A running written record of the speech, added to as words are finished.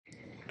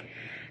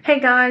Hey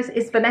guys,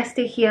 it's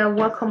Vanessa here.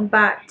 Welcome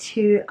back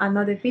to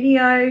another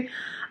video.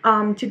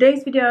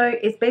 Today's video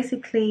is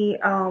basically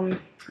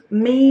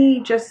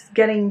me just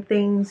getting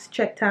things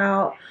checked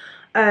out.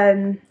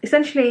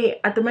 Essentially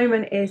at the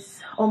moment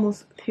it's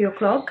almost 3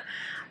 o'clock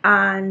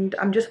and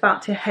I'm just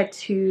about to head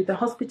to the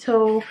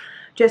hospital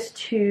just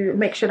to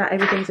make sure that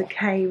everything's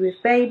okay with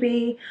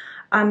baby.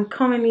 I'm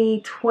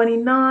currently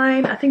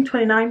 29, I think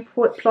 29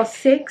 plus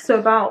 6, so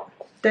about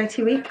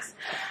 30 weeks.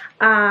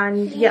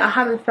 And yeah, I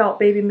haven't felt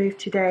baby move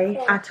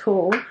today at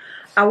all.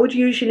 I would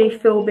usually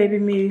feel baby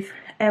move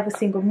every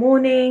single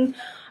morning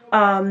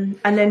and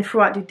then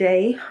throughout the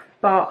day,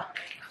 but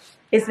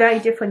it's very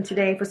different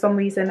today for some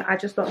reason. I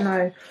just don't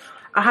know.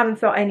 I haven't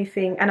felt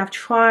anything, and I've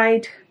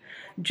tried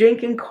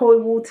drinking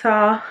cold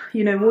water,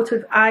 you know, water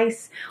with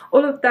ice,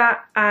 all of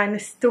that,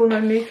 and still no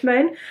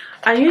movement.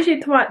 And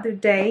usually throughout the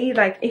day,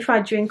 like if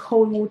I drink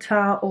cold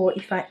water or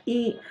if I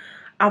eat,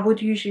 I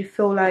would usually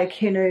feel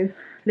like, you know,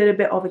 a little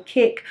bit of a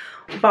kick,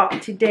 but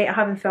today I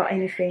haven't felt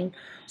anything.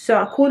 So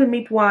I called a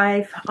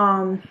midwife,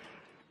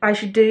 I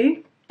should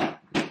do,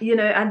 you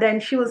know, and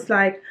then she was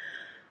like,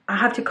 I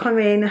have to come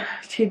in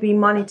to be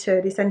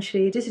monitored.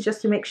 Essentially this is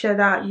just to make sure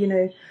that, you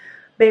know,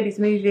 baby's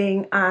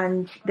moving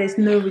and there's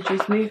no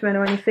reduced movement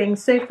or anything.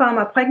 So far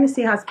my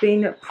pregnancy has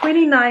been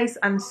pretty nice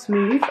and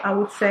smooth, I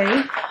would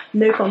say.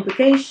 No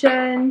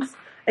complications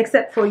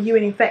except for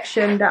urine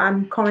infection that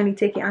I'm currently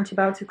taking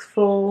antibiotics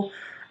for.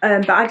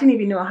 But I didn't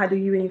even know I had a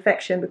urine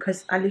infection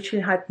because I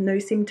literally had no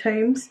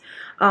symptoms.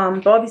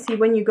 But obviously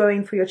when you go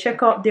in for your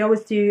checkup, they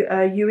always do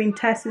a urine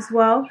test as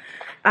well.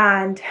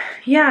 And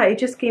yeah, it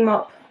just came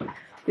up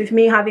with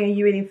me having a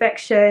urine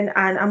infection,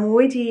 and I'm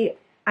already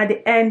at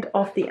the end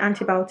of the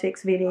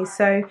antibiotics really.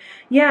 So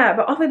yeah,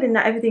 but other than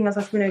that, everything else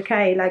has been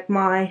okay. Like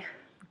my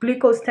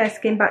glucose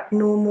test came back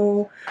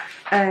normal.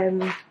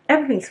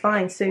 Everything's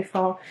fine so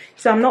far.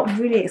 So I'm not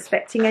really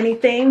expecting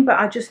anything, but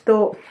I just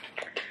thought,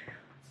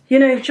 you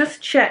know,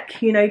 just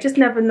check, you know, just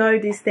never know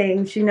these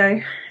things, you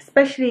know,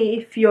 especially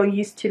if you're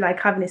used to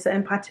like having a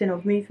certain pattern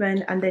of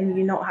movement and then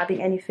you're not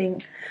having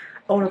anything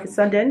all of a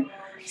sudden.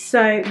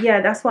 So yeah,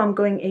 that's why I'm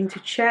going in to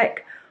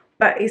check.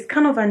 But it's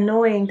kind of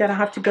annoying that I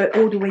have to go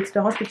all the way to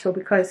the hospital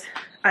because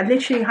I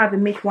literally have a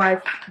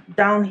midwife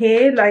down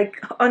here,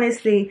 like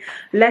honestly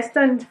less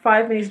than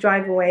 5 minutes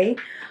drive away.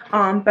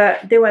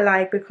 But they were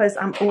like, because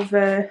I'm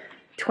over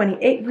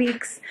 28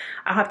 weeks,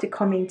 I have to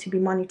come in to be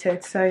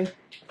monitored. So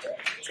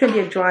it's gonna be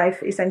a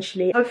drive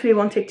essentially. Hopefully it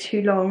won't take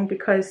too long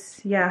because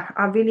yeah,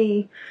 I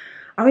really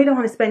don't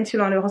want to spend too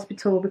long in the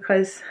hospital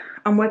because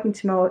I'm working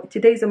tomorrow.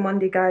 Today's a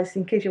Monday, guys,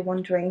 in case you're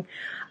wondering.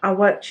 I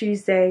work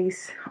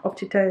Tuesdays up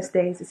to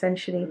Thursdays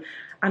essentially,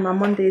 and my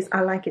Mondays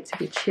I like it to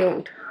be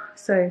chilled.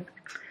 So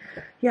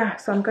yeah,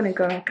 so I'm gonna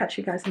go. I'll catch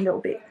you guys in a little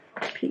bit.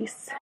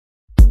 Peace.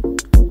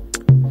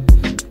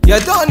 You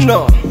don't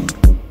know,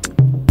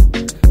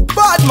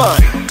 bad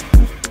man.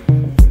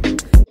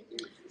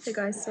 Hey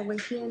guys, so we're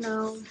here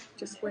now,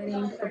 just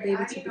waiting for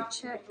baby to be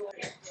checked.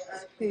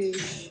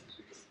 Whoosh.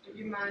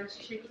 You mind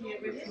shaking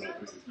it with me?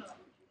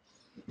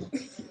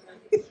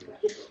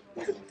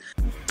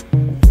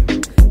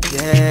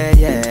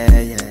 Yeah.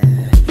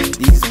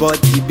 His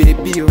body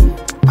baby, oh.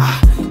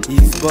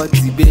 His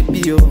body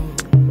baby, oh.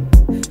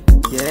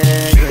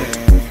 Yeah.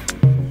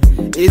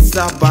 It's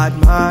a bad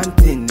man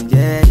thing,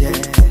 yeah.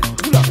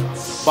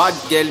 Bad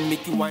girl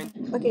make you wine.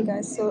 Okay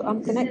guys, so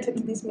I'm connected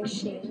to this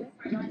machine,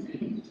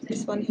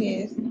 this one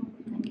here,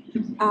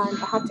 and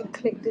I have to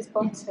click this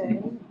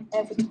button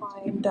every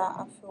time that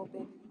I feel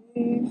baby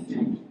move.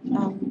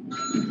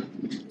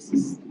 This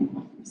is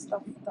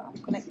stuff that I'm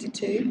connected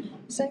to.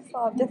 So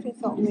far I've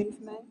definitely felt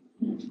movement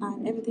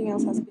and everything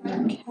else has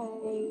been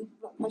okay.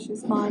 Blood pressure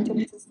is fine,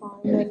 temperature is fine,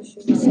 no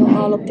issues. So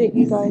I'll update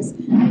you guys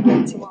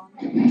later on.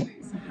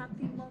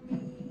 Happy mommy,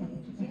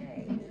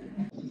 yay!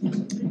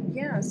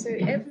 Yeah, so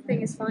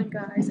everything is fine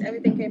guys,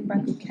 everything came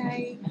back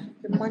okay,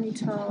 the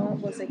monitor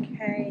was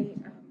okay,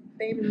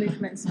 baby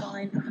movement's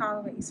fine,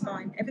 heart rate is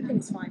fine,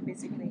 everything's fine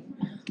basically.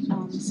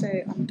 So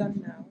I'm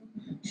done now.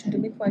 The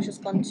midwife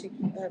just gone to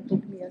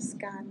book me a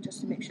scan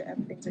just to make sure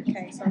everything's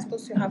okay. So I'm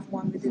supposed to have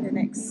one within the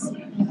next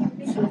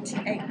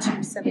 48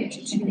 to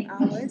 72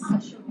 hours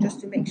just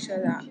to make sure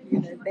that, you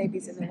know,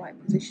 baby's in the right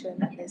position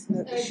and there's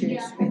no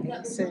issues really.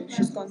 So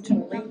she's gone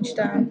to arrange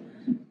that.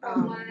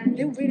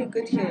 They're really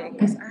good here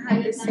because I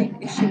had the same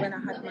issue when I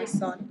had my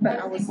son,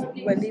 but we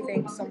were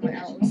living somewhere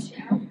else,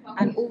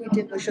 and all we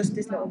did was just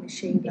this little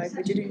machine. Like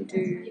we didn't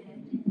do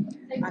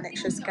an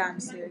extra scan.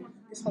 So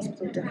this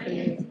hospital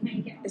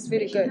definitely is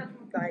really good.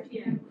 Like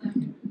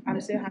I'm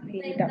so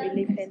happy that we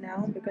live here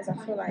now because I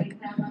feel like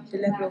the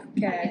level of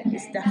care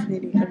is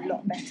definitely a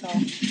lot better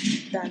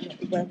than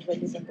when we were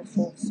living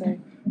before. So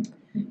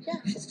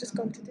yeah, she's just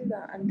going to do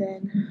that, and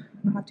then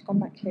I have to come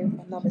back here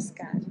for another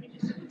scan,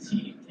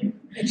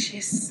 which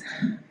is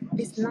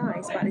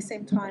nice, but at the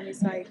same time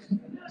it's like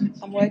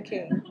I'm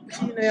working,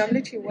 you know, I'm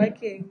literally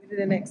working within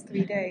the next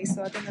 3 days,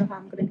 so I don't know how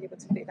I'm going to be able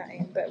to fit that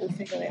in, but we'll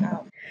figure it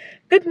out.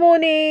 Good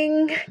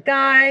morning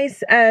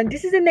guys,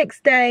 this is the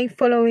next day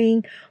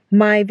following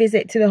my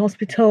visit to the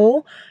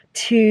hospital.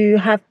 to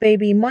have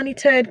baby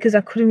monitored because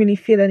I couldn't really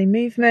feel any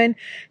movement.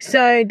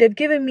 So they've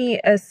given me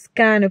a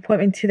scan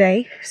appointment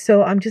today,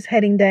 so I'm just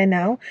heading there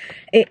now.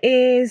 It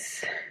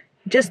is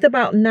just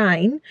about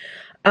 9.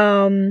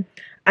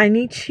 I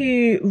need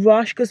to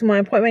rush because my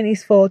appointment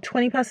is for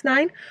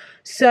 9:20.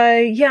 So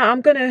yeah,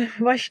 I'm gonna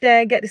rush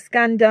there, get the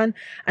scan done,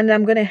 and then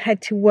I'm gonna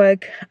head to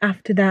work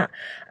after that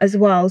as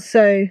well.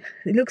 So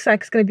it looks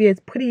like it's gonna be a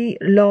pretty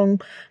long,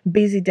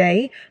 busy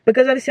day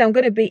because obviously I'm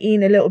gonna be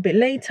in a little bit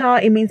later.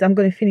 It means I'm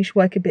gonna finish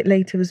work a bit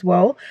later as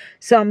well.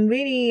 So I'm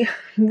really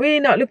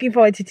not looking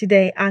forward to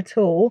today at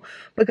all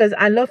because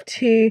I love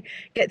to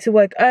get to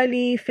work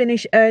early,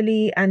 finish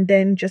early, and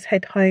then just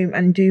head home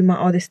and do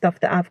my other stuff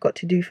that I've got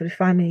to do for the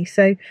family.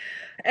 So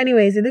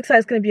anyways, it looks like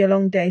it's going to be a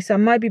long day, so I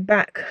might be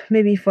back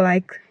maybe for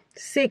like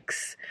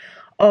 6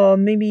 or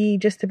maybe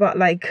just about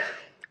like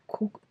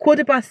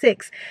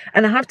 6:15,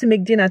 and I have to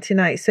make dinner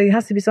tonight, so it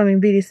has to be something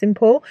really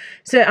simple.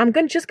 So I'm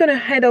just gonna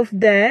head off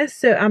there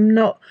so I'm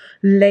not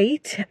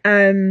late.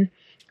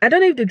 I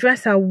don't know if the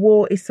dress I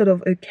wore is sort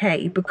of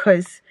okay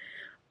because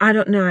I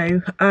don't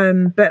know,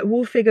 but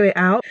we'll figure it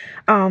out.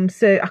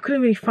 So I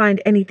couldn't really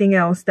find anything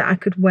else that I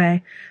could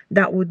wear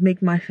that would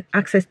make my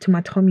access to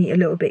my tummy a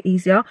little bit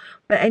easier.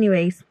 But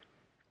anyways,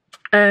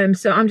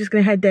 so I'm just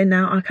gonna head there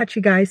now. I'll catch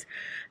you guys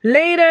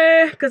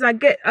later because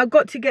I've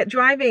got to get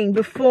driving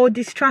before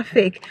this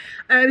traffic.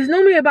 It's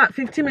normally about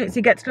 15 minutes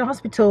to get to the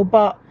hospital,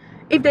 but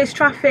if there's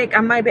traffic I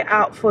might be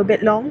out for a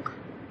bit long.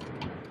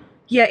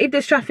 Yeah, if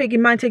there's traffic it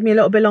might take me a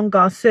little bit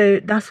longer,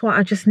 so that's why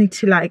I just need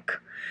to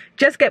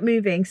just get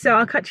moving. So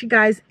I'll catch you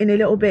guys in a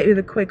little bit with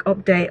a quick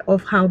update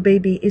of how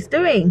baby is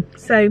doing.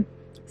 So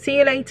see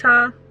you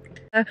later.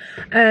 I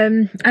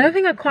don't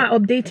think I quite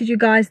updated you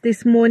guys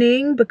this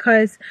morning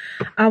because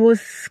I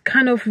was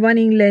kind of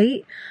running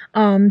late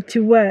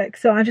to work,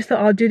 so I just thought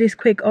I'll do this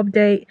quick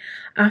update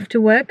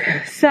after work.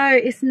 So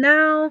it's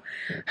now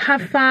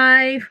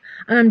 5:30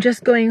 and I'm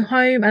just going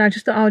home, and I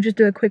just thought I'll just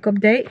do a quick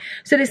update.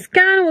 So the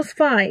scan was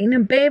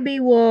fine, baby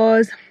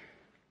was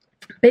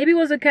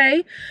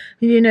okay,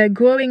 you know,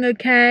 growing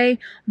okay,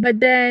 but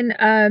then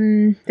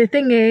the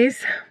thing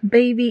is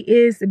baby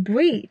is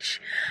breech,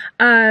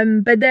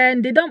 but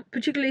then they don't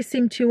particularly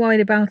seem too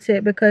worried about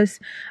it because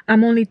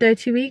I'm only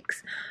 30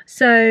 weeks,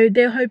 so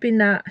they're hoping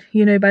that,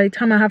 you know, by the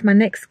time I have my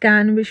next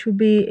scan, which will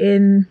be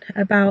in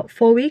about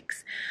 4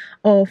 weeks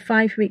or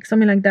 5 weeks,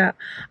 something like that,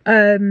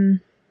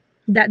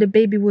 that the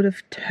baby would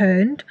have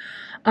turned.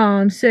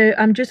 So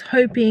I'm just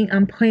hoping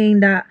and praying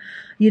that,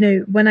 you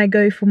know, when I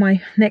go for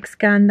my next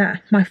scan,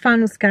 that my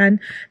final scan,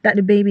 that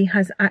the baby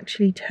has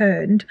actually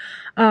turned.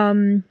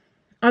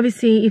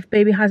 Obviously if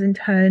baby hasn't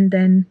turned,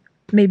 then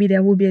maybe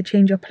there will be a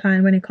change of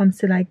plan when it comes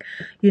to, like,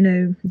 you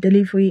know,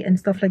 delivery and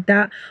stuff like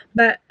that.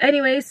 But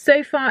anyways,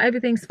 so far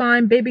everything's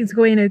fine, baby's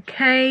going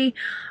okay.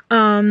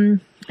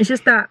 It's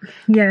just that,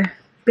 yeah,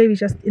 baby's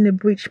just in a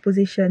breech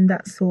position,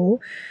 that's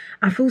all.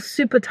 I feel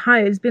super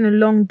tired. It's been a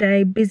long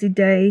day, busy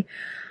day.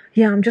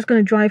 Yeah, I'm just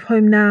gonna drive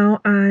home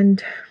now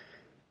and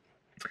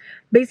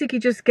basically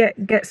just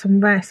get some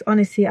rest.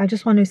 Honestly, I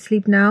just want to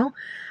sleep now.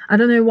 I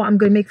don't know what I'm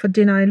gonna make for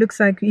dinner. It looks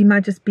like it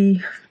might just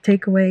be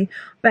takeaway,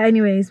 but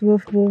anyways, we'll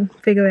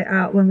figure it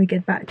out when we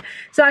get back.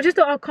 So I just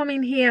thought I'll come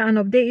in here and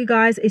update you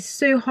guys. It's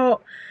so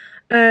hot.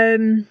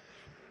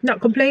 Not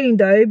complaining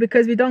though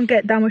because we don't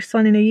get that much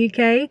sun in the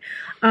UK,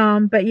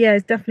 but yeah,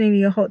 it's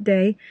definitely a hot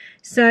day.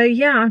 So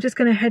yeah, I'm just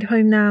gonna head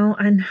home now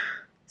and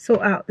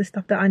sort out the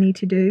stuff that I need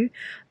to do,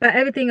 but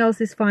everything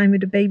else is fine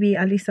with the baby.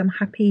 At least I'm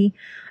happy.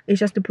 It's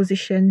just the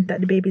position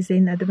that the baby's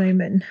in at the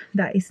moment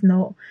that is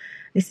not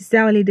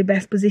necessarily the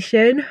best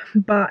position,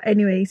 but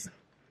anyways,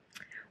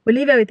 we'll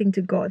leave everything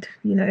to God,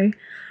 you know.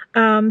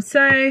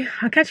 So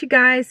I'll catch you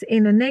guys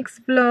in the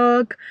next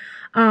vlog.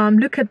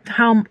 Look at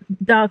how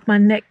dark my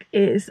neck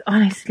is.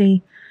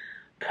 Honestly,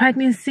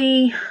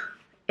 pregnancy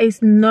is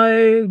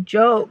no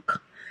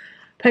joke.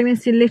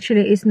 Pregnancy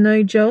literally is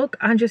no joke.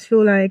 I just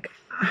feel like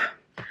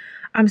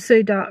I'm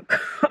so dark.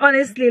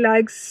 Honestly,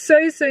 like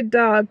so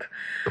dark.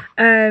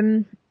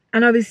 And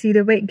obviously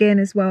the weight gain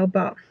as well,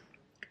 but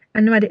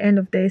I know at the end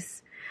of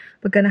this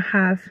we're gonna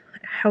have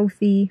a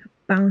healthy,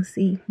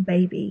 bouncy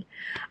baby,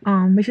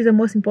 which is the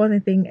most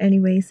important thing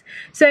anyways.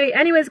 So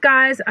anyways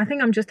guys, I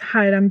think I'm just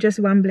tired, I'm just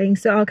rambling,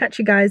 so I'll catch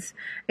you guys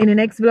in the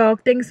next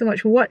vlog. Thanks so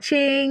much for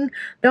watching.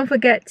 Don't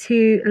forget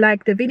to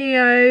like the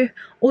video,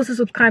 also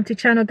subscribe to the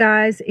channel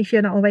guys if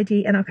you're not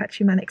already, and I'll catch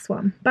you in my next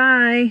one.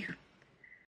 Bye.